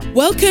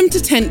Welcome to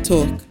Tent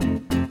Talk,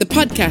 the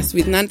podcast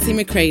with Nancy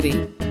McCready,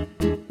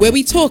 where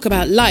we talk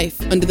about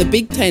life under the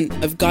big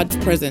tent of God's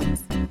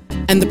presence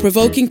and the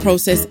provoking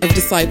process of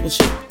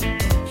discipleship.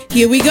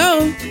 Here we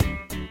go.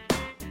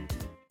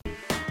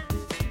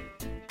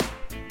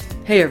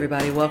 Hey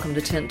everybody, welcome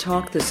to Tent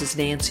Talk. This is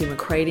Nancy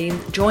McCready.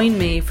 Join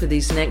me for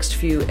these next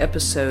few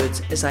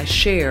episodes as I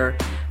share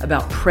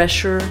about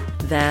pressure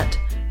that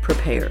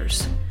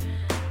prepares.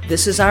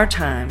 This is our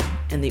time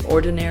in the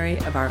ordinary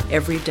of our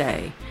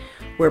everyday.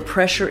 Where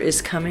pressure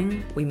is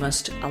coming, we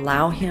must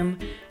allow Him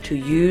to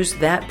use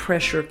that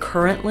pressure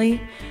currently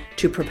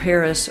to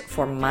prepare us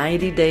for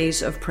mighty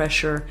days of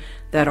pressure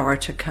that are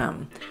to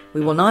come.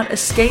 We will not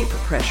escape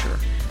pressure,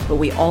 but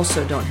we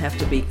also don't have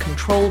to be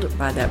controlled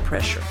by that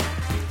pressure.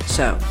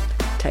 So,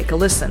 take a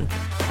listen,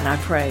 and I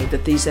pray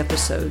that these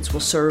episodes will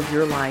serve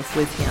your life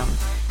with Him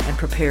and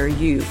prepare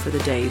you for the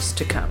days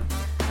to come.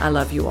 I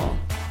love you all.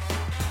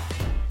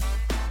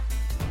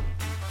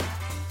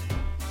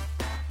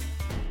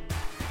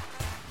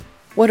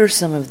 What are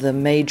some of the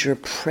major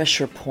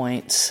pressure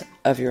points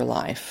of your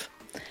life?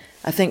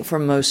 I think for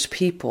most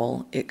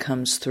people, it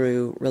comes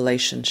through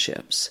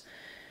relationships,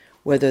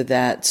 whether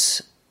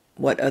that's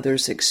what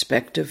others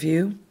expect of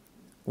you,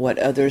 what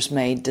others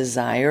may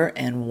desire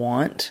and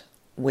want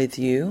with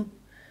you,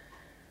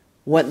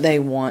 what they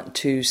want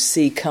to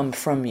see come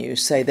from you.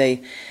 Say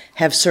they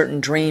have certain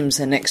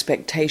dreams and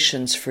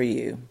expectations for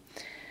you.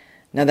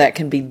 Now that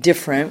can be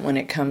different when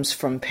it comes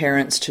from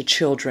parents to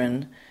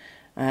children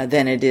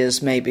than it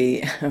is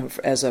maybe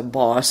as a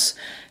boss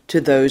to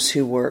those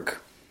who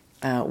work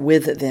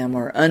with them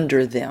or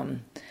under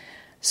them.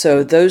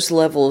 So those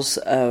levels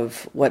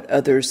of what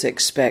others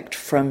expect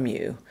from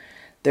you,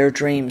 their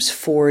dreams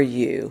for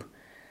you,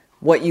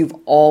 what you've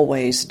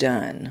always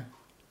done.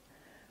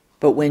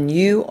 But when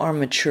you are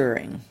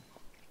maturing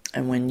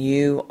and when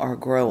you are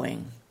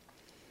growing,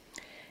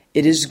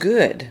 it is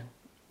good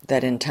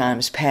that in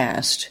times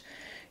past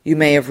you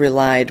may have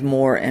relied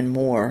more and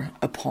more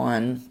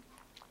upon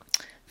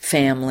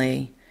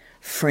family,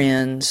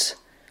 friends,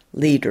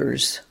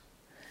 leaders.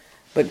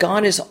 But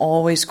God is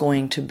always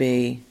going to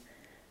be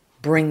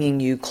bringing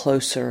you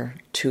closer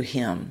to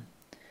Him.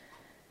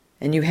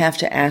 And you have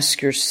to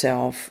ask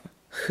yourself,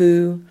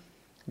 who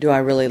do I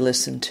really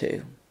listen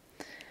to?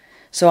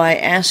 So I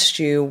asked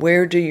you,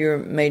 where do your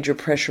major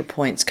pressure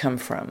points come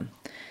from?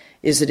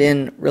 Is it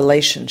in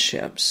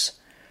relationships?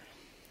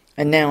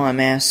 And now I'm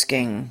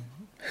asking,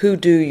 who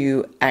do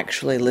you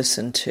actually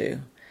listen to?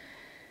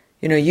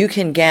 You know, you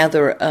can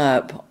gather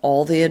up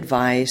all the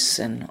advice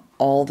and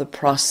all the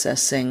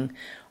processing,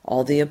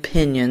 all the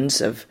opinions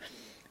of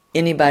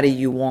anybody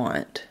you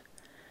want.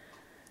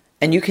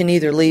 And you can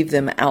either leave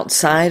them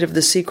outside of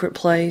the secret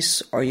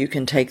place or you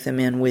can take them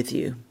in with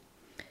you.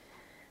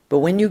 But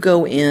when you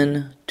go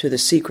in to the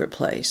secret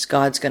place,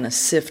 God's going to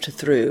sift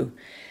through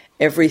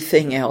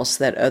everything else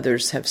that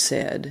others have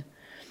said,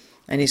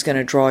 and He's going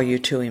to draw you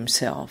to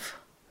Himself.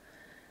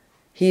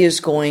 He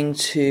is going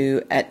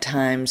to, at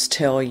times,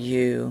 tell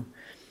you,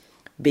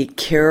 be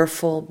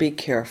careful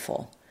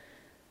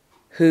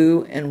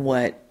who and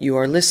what you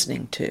are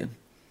listening to.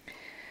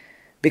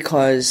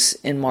 Because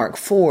in Mark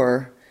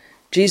 4,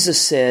 Jesus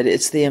said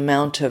it's the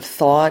amount of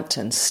thought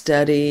and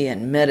study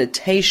and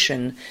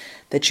meditation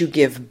that you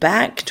give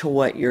back to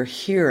what you're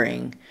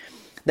hearing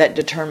that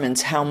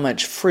determines how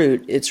much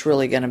fruit it's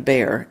really going to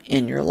bear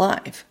in your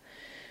life.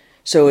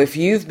 So if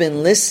you've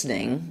been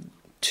listening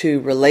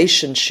to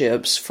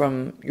relationships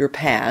from your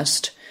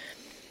past,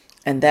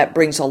 and that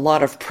brings a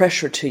lot of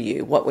pressure to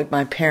you. What would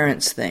my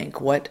parents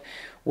think? What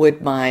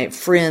would my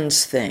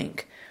friends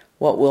think?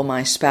 What will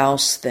my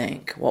spouse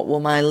think? What will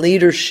my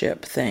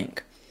leadership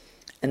think?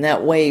 And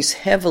that weighs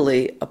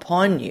heavily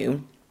upon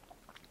you.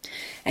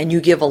 And you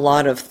give a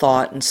lot of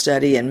thought and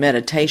study and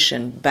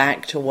meditation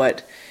back to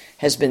what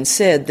has been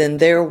said, then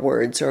their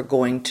words are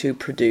going to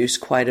produce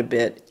quite a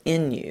bit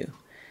in you.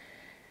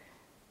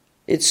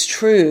 It's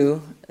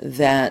true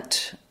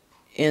that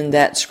in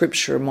that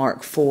scripture,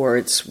 Mark 4,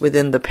 it's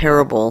within the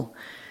parable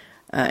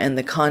and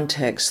the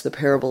context, the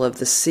parable of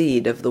the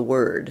seed of the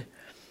word.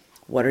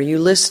 What are you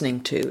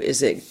listening to?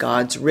 Is it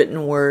God's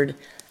written word?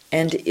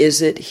 And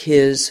is it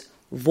His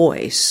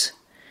voice?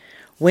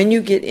 When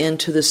you get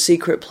into the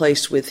secret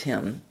place with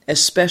Him,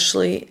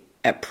 especially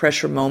at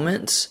pressure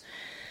moments,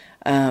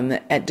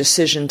 at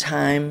decision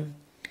time,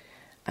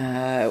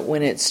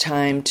 when it's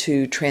time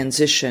to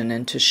transition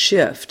and to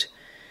shift,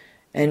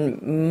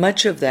 and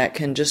much of that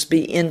can just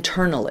be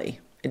internally.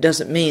 It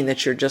doesn't mean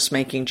that you're just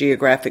making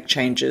geographic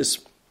changes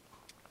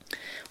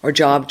or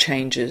job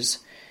changes.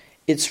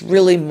 It's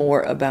really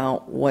more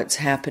about what's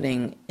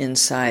happening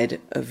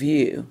inside of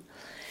you.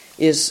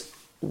 Is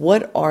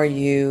what are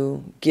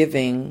you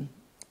giving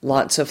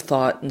lots of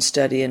thought and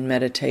study and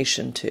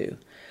meditation to?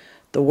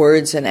 The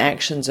words and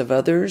actions of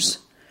others?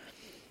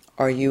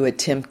 Are you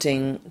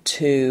attempting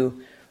to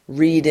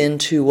read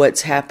into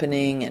what's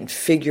happening and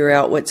figure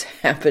out what's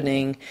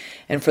happening?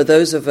 And for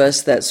those of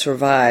us that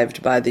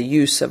survived by the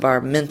use of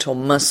our mental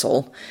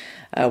muscle,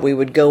 we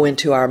would go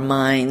into our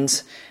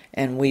minds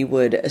and we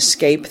would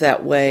escape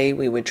that way.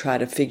 We would try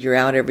to figure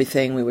out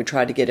everything. We would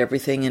try to get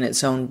everything in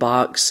its own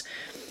box.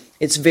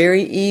 It's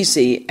very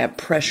easy at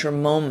pressure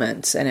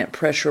moments and at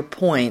pressure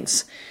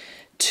points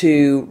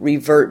to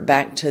revert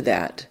back to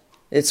that.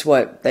 It's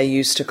what they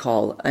used to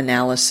call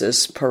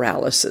analysis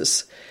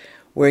paralysis,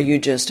 where you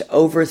just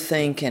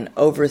overthink and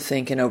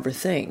overthink and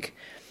overthink.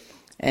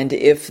 And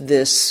if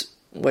this,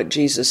 what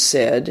Jesus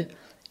said,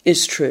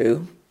 is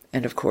true,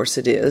 and of course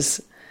it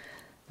is,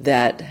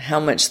 that how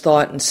much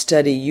thought and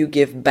study you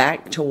give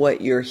back to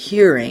what you're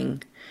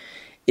hearing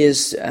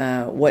is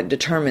what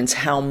determines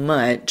how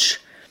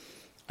much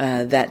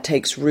that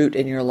takes root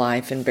in your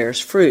life and bears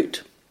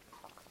fruit.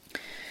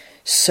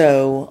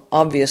 So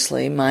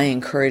obviously my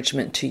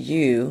encouragement to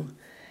you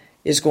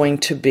is going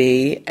to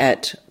be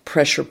at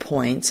pressure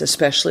points,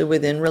 especially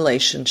within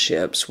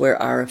relationships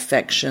where our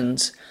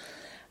affections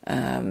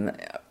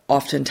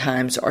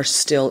oftentimes are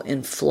still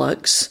in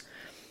flux.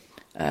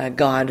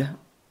 God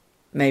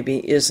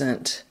maybe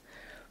isn't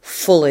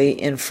fully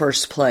in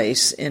first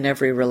place in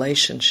every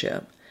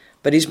relationship,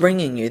 but He's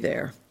bringing you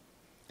there.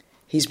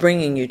 He's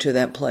bringing you to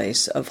that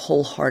place of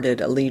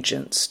wholehearted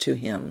allegiance to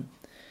Him,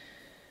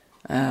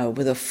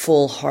 with a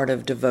full heart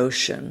of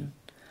devotion.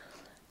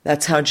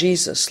 That's how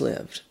Jesus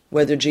lived.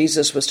 Whether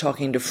Jesus was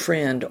talking to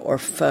friend or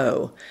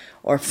foe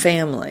or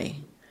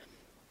family,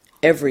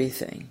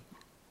 everything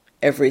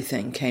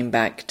came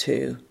back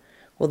to,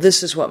 well,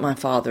 this is what my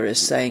Father is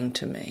saying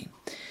to me.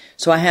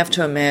 So I have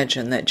to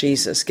imagine that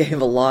Jesus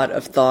gave a lot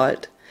of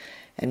thought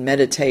and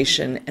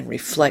meditation and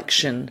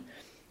reflection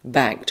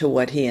back to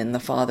what He and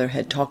the Father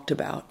had talked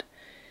about.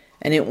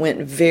 And it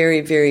went very,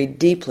 very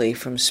deeply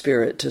from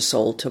spirit to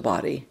soul to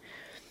body.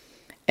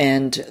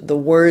 And the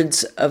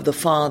words of the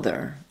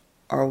Father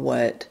are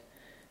what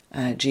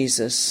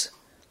Jesus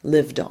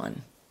lived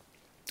on.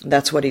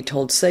 That's what He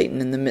told Satan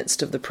in the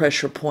midst of the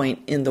pressure point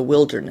in the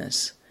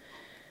wilderness.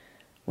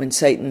 When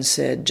Satan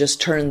said,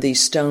 just turn these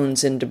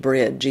stones into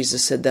bread,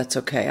 Jesus said, that's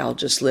okay, I'll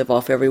just live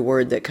off every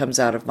word that comes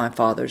out of my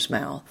Father's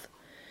mouth.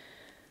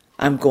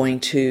 I'm going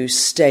to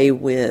stay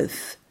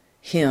with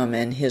Him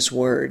and His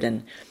Word.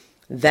 And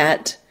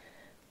that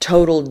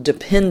total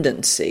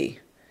dependency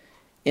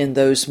in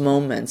those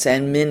moments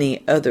and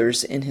many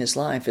others in His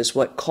life is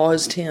what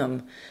caused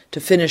Him to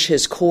finish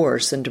His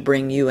course and to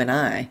bring you and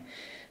I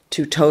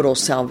to total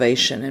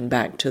salvation and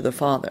back to the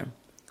Father.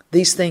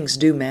 These things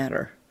do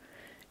matter.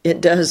 It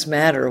does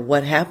matter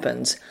what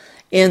happens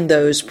in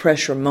those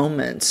pressure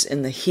moments,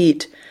 in the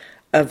heat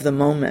of the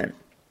moment.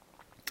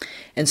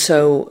 And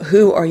so,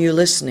 who are you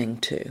listening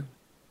to?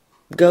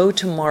 Go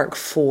to Mark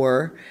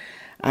 4.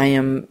 I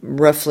am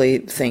roughly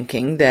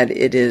thinking that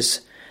it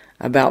is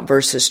about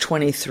verses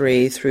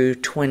 23 through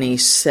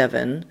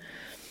 27,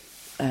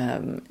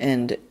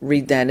 and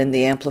read that in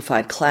the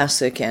Amplified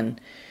Classic,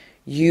 and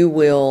you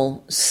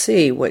will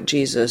see what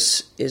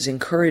Jesus is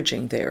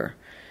encouraging there.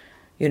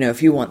 You know,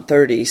 if you want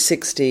 30,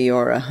 60,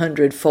 or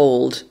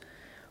 100-fold,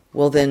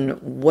 well then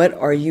what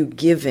are you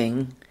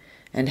giving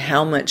and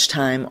how much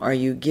time are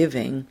you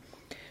giving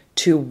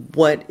to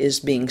what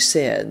is being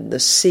said? The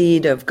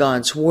seed of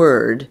God's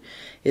Word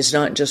is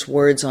not just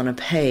words on a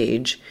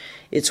page.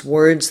 It's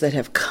words that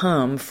have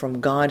come from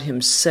God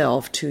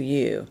Himself to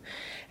you.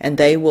 And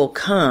they will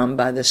come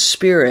by the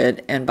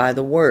Spirit and by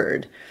the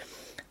Word.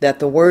 That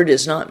the Word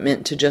is not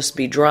meant to just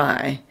be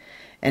dry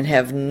and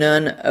have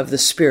none of the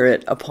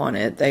Spirit upon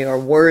it. They are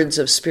words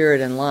of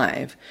spirit and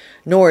life.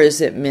 Nor is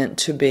it meant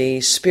to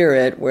be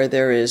spirit where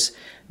there is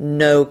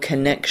no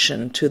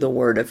connection to the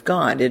Word of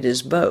God. It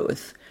is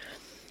both.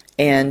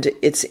 And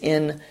it's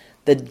in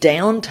the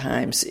down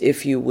times,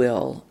 if you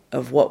will,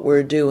 of what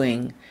we're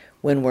doing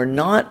when we're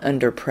not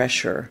under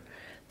pressure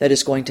that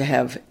is going to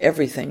have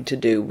everything to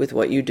do with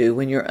what you do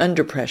when you're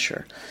under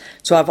pressure.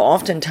 So I've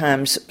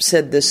oftentimes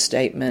said this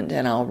statement,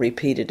 and I'll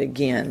repeat it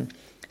again.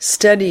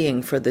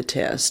 Studying for the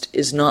test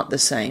is not the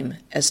same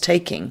as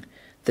taking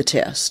the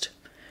test.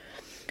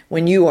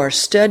 When you are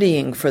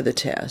studying for the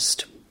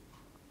test,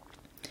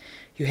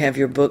 you have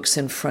your books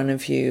in front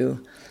of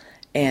you,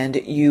 and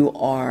you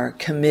are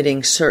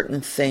committing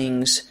certain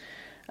things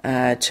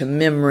to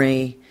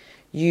memory.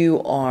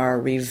 You are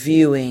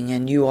reviewing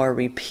and you are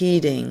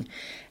repeating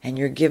and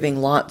you're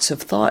giving lots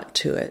of thought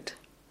to it.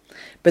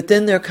 But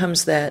then there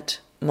comes that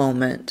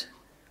moment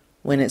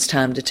when it's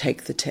time to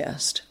take the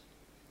test.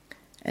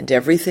 And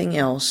everything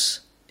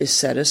else is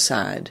set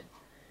aside.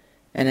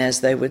 And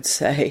as they would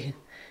say,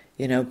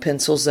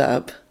 pencils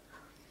up,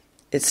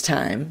 it's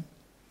time.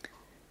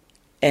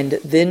 And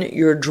then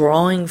you're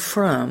drawing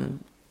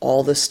from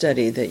all the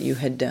study that you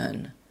had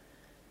done.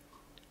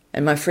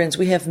 And my friends,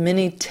 we have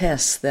many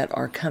tests that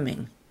are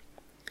coming.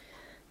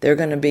 They're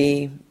going to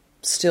be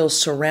still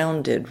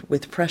surrounded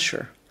with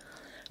pressure.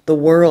 The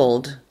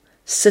world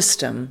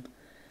system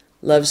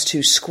loves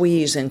to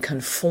squeeze and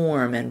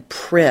conform and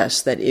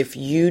press that if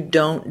you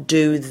don't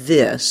do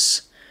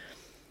this,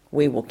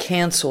 we will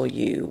cancel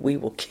you, we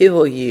will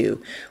kill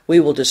you, we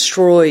will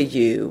destroy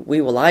you, we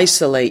will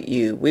isolate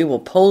you, we will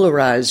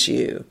polarize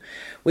you,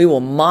 We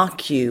will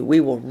mock you. We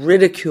will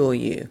ridicule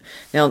you.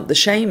 Now, the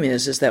shame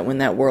is that when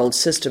that world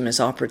system is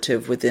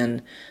operative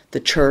within the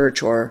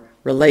church or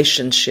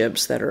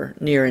relationships that are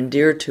near and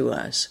dear to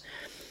us.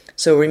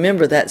 So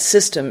remember, that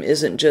system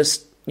isn't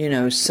just,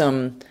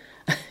 some,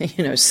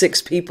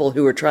 6 people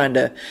who are trying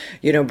to,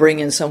 bring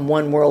in some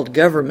one world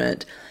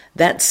government.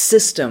 That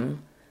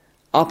system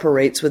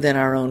operates within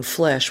our own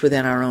flesh,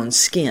 within our own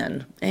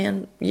skin.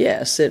 And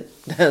yes, it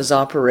does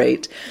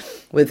operate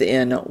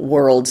within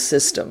world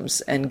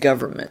systems and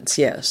governments,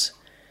 yes.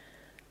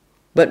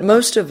 But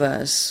most of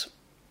us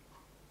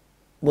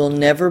will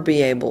never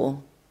be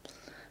able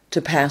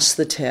to pass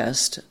the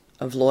test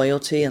of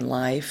loyalty in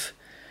life,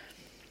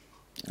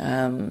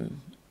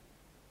 in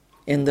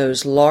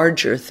those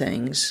larger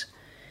things,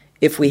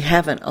 if we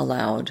haven't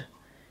allowed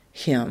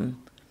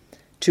Him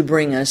to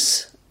bring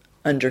us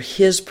under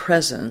His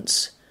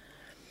presence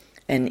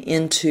and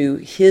into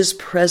His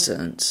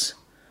presence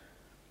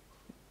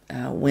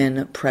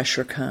when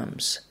pressure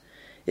comes.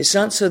 It's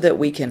not so that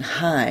we can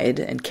hide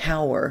and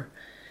cower.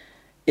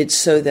 It's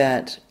so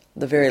that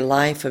the very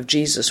life of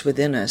Jesus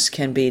within us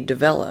can be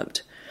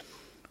developed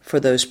for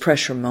those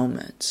pressure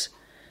moments,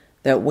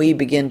 that we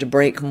begin to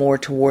break more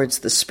towards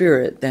the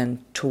Spirit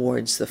than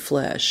towards the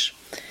flesh.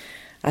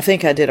 I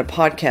think I did a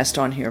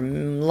podcast on here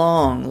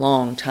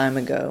long time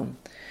ago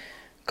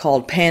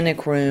called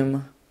Panic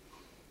Room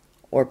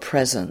or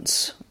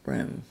Presence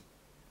Room,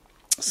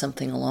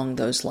 something along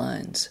those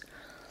lines.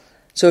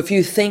 So if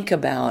you think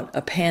about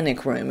a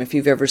panic room, if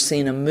you've ever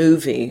seen a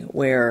movie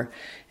where,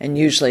 and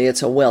usually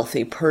it's a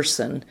wealthy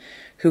person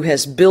who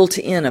has built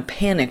in a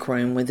panic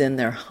room within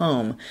their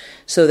home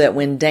so that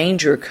when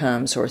danger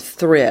comes or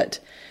threat,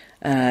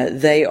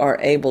 they are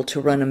able to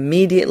run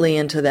immediately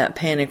into that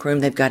panic room.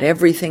 They've got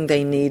everything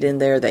they need in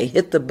there. They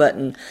hit the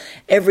button.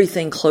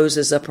 Everything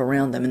closes up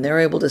around them, and they're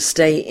able to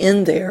stay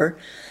in there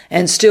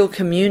and still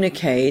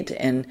communicate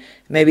and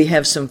maybe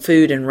have some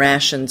food and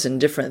rations and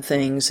different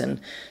things and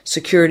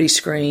security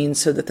screens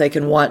so that they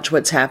can watch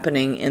what's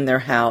happening in their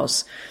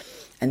house.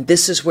 And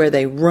this is where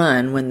they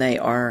run when they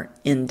are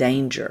in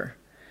danger.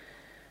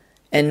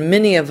 And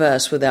many of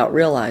us, without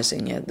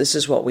realizing it, this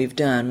is what we've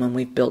done when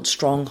we've built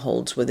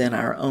strongholds within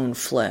our own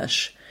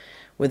flesh,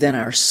 within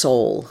our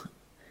soul,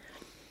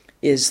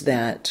 is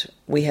that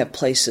we have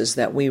places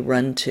that we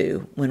run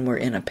to when we're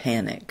in a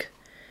panic,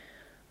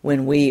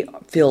 when we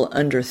feel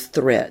under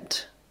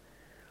threat,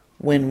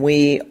 when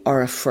we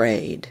are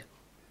afraid,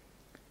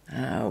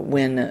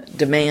 when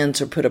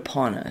demands are put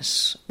upon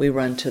us. We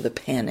run to the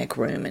panic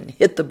room and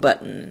hit the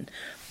button.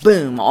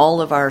 Boom,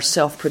 all of our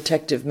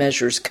self-protective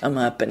measures come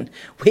up, and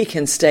we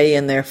can stay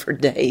in there for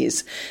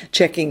days,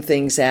 checking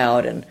things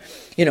out and,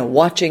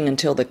 watching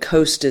until the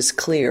coast is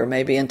clear,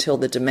 maybe until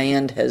the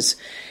demand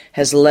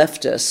has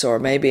left us, or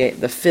maybe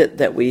the fit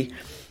that we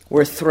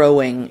were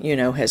throwing,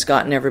 has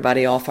gotten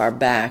everybody off our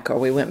back, or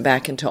we went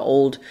back into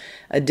old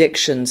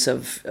addictions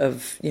of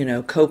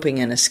coping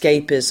and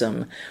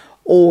escapism,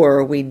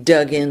 or we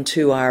dug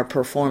into our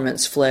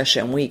performance flesh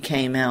and we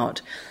came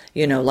out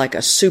like a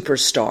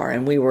superstar,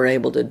 and we were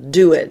able to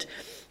do it.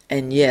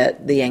 And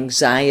yet the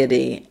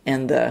anxiety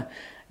and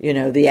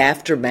the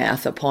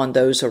aftermath upon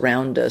those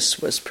around us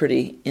was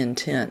pretty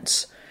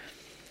intense.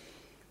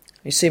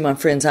 You see, my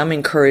friends, I'm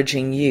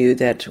encouraging you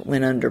that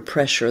when under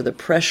pressure, the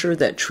pressure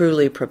that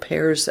truly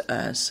prepares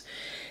us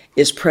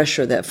is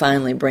pressure that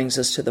finally brings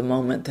us to the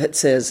moment that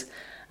says,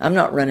 I'm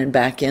not running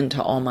back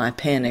into all my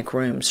panic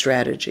room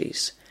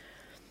strategies.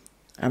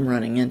 I'm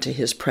running into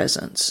His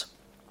presence.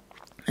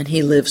 And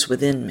He lives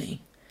within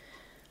me.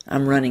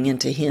 I'm running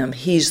into Him.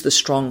 He's the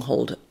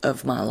stronghold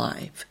of my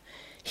life.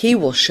 He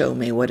will show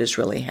me what is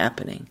really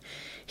happening.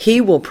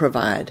 He will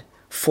provide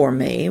for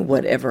me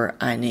whatever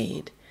I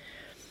need.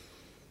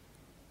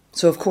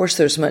 So, of course,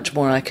 there's much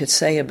more I could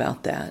say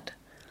about that.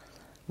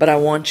 But I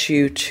want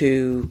you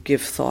to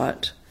give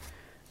thought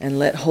and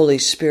let Holy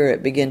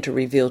Spirit begin to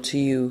reveal to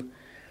you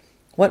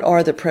what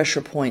are the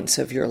pressure points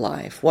of your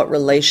life. What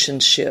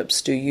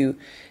relationships do you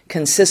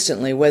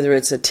consistently, whether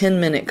it's a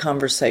 10-minute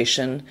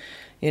conversation,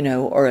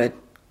 or a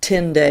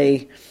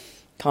 10-day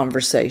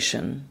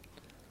conversation,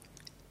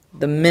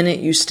 the minute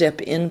you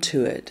step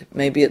into it,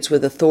 maybe it's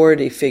with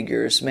authority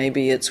figures,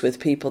 maybe it's with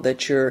people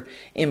that you're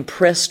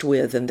impressed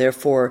with and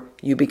therefore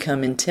you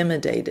become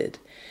intimidated.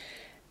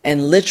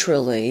 And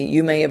literally,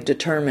 you may have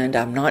determined,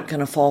 I'm not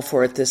going to fall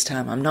for it this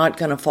time. I'm not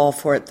going to fall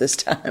for it this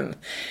time.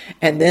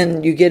 And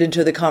then you get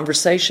into the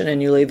conversation and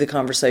you leave the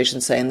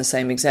conversation saying the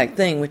same exact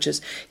thing, which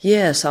is,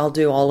 yes, I'll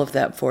do all of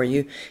that for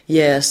you.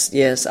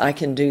 Yes, I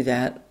can do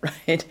that,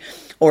 right?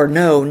 Or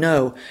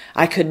no,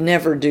 I could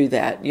never do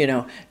that.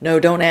 No,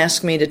 don't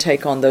ask me to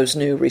take on those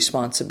new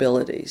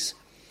responsibilities.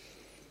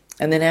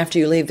 And then after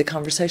you leave the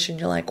conversation,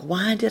 you're like,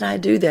 why did I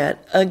do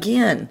that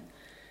again?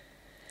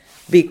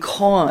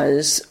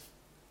 Because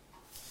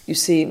you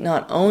see,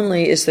 not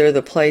only is there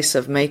the place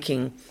of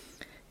making,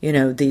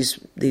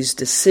 these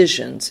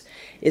decisions,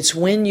 it's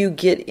when you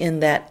get in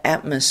that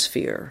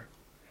atmosphere,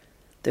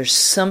 there's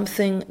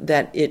something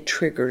that it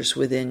triggers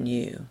within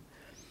you.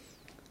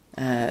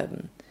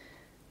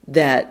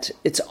 that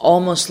it's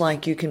almost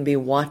like you can be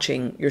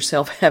watching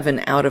yourself have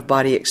an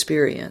out-of-body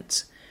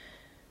experience.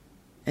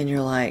 And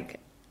you're like,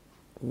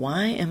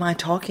 why am I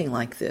talking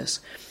like this?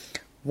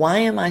 Why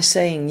am I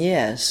saying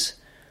yes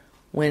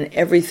when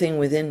everything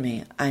within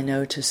me I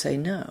know to say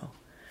no?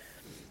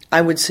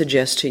 I would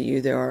suggest to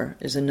you there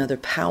is another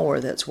power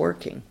that's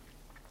working.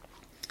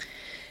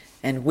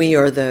 And we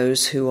are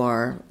those who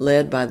are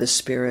led by the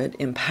Spirit,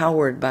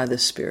 empowered by the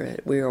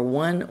Spirit. We are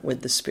one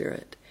with the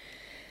Spirit.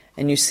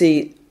 And you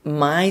see,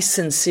 my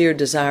sincere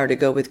desire to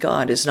go with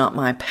God is not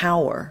my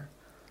power.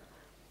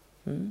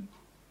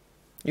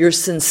 Your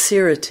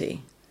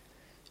sincerity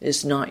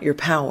is not your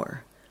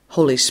power.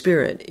 Holy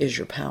Spirit is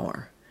your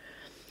power.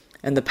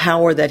 And the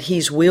power that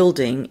He's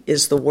wielding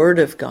is the Word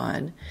of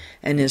God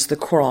and is the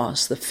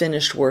cross, the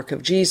finished work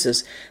of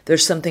Jesus.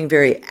 There's something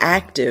very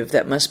active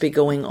that must be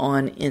going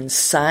on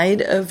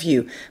inside of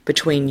you,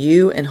 between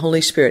you and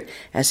Holy Spirit,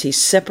 as He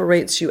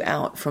separates you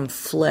out from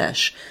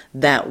flesh,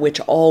 that which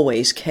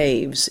always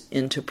caves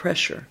into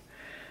pressure.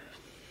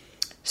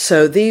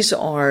 So these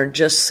are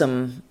just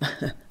some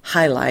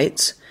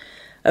highlights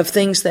of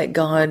things that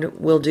God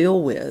will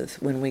deal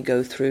with when we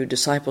go through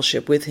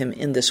discipleship with Him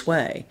in this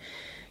way.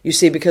 You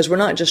see, because we're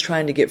not just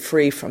trying to get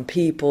free from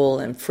people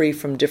and free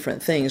from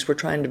different things. We're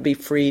trying to be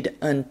freed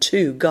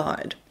unto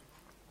God,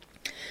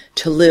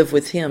 to live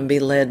with Him, be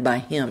led by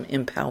Him,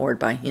 empowered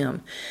by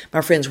Him.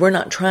 My friends, we're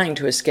not trying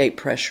to escape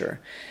pressure.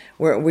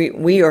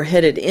 We are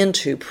headed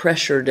into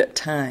pressured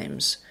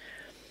times.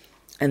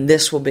 And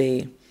this will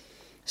be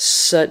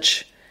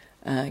such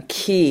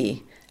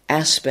key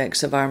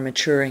aspects of our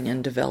maturing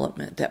and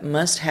development that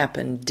must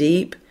happen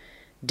deep,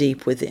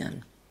 deep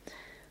within.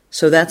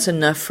 So that's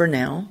enough for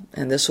now,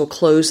 and this will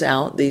close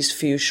out these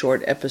few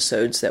short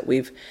episodes that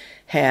we've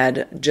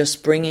had,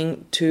 just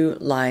bringing to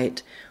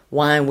light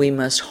why we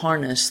must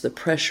harness the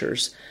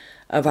pressures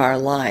of our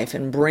life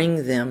and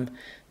bring them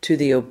to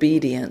the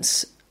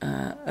obedience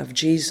of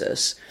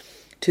Jesus,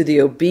 to the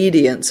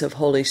obedience of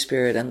Holy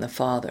Spirit and the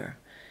Father,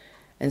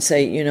 and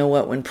say, you know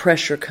what, when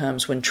pressure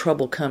comes, when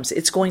trouble comes,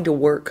 it's going to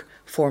work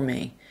for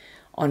me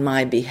on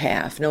my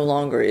behalf. No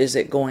longer is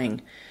it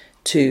going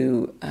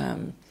to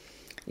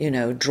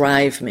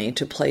drive me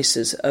to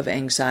places of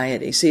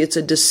anxiety. See, it's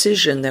a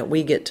decision that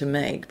we get to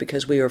make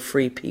because we are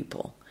free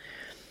people.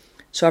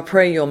 So I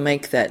pray you'll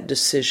make that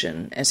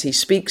decision as He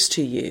speaks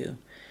to you,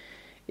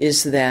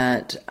 is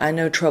that I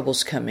know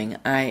trouble's coming.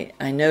 I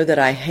know that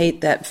I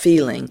hate that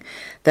feeling,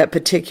 that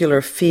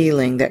particular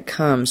feeling that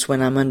comes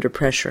when I'm under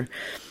pressure.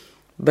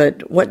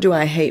 But what do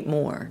I hate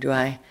more? Do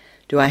I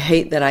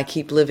hate that I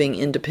keep living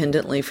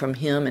independently from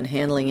Him and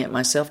handling it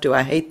myself? Do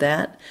I hate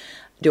that?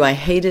 Do I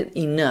hate it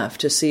enough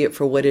to see it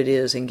for what it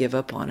is and give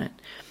up on it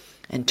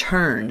and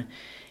turn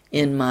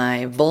in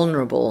my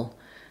vulnerable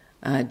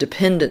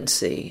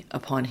dependency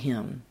upon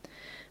Him?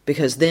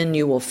 Because then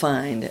you will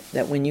find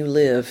that when you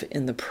live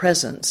in the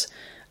presence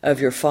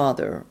of your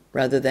Father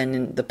rather than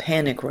in the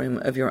panic room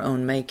of your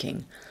own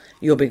making,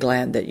 you'll be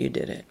glad that you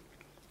did it.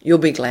 You'll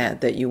be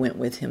glad that you went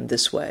with Him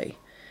this way.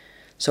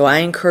 So I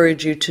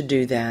encourage you to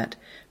do that,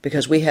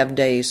 because we have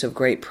days of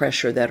great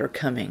pressure that are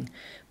coming.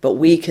 But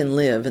we can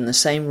live in the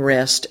same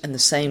rest and the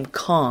same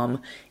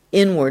calm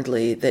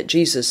inwardly that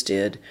Jesus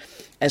did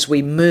as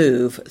we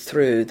move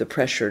through the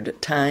pressured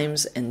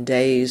times and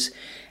days.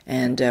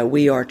 And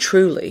we are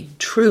truly,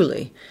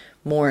 truly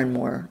more and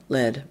more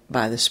led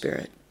by the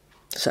Spirit.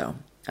 So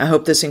I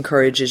hope this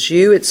encourages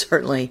you. It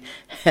certainly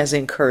has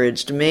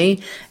encouraged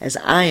me as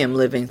I am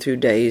living through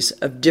days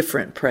of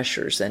different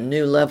pressures and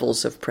new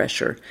levels of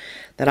pressure,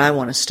 that I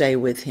want to stay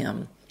with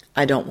Him.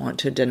 I don't want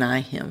to deny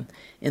Him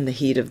in the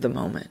heat of the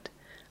moment.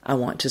 I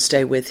want to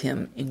stay with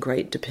Him in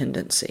great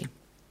dependency.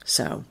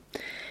 So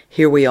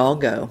here we all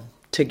go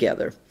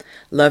together.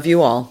 Love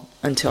you all.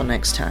 Until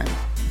next time.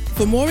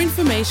 For more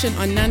information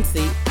on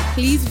Nancy,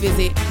 please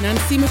visit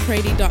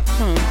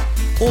nancymccready.com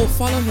or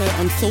follow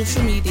her on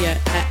social media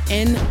at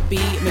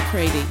NB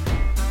McCready.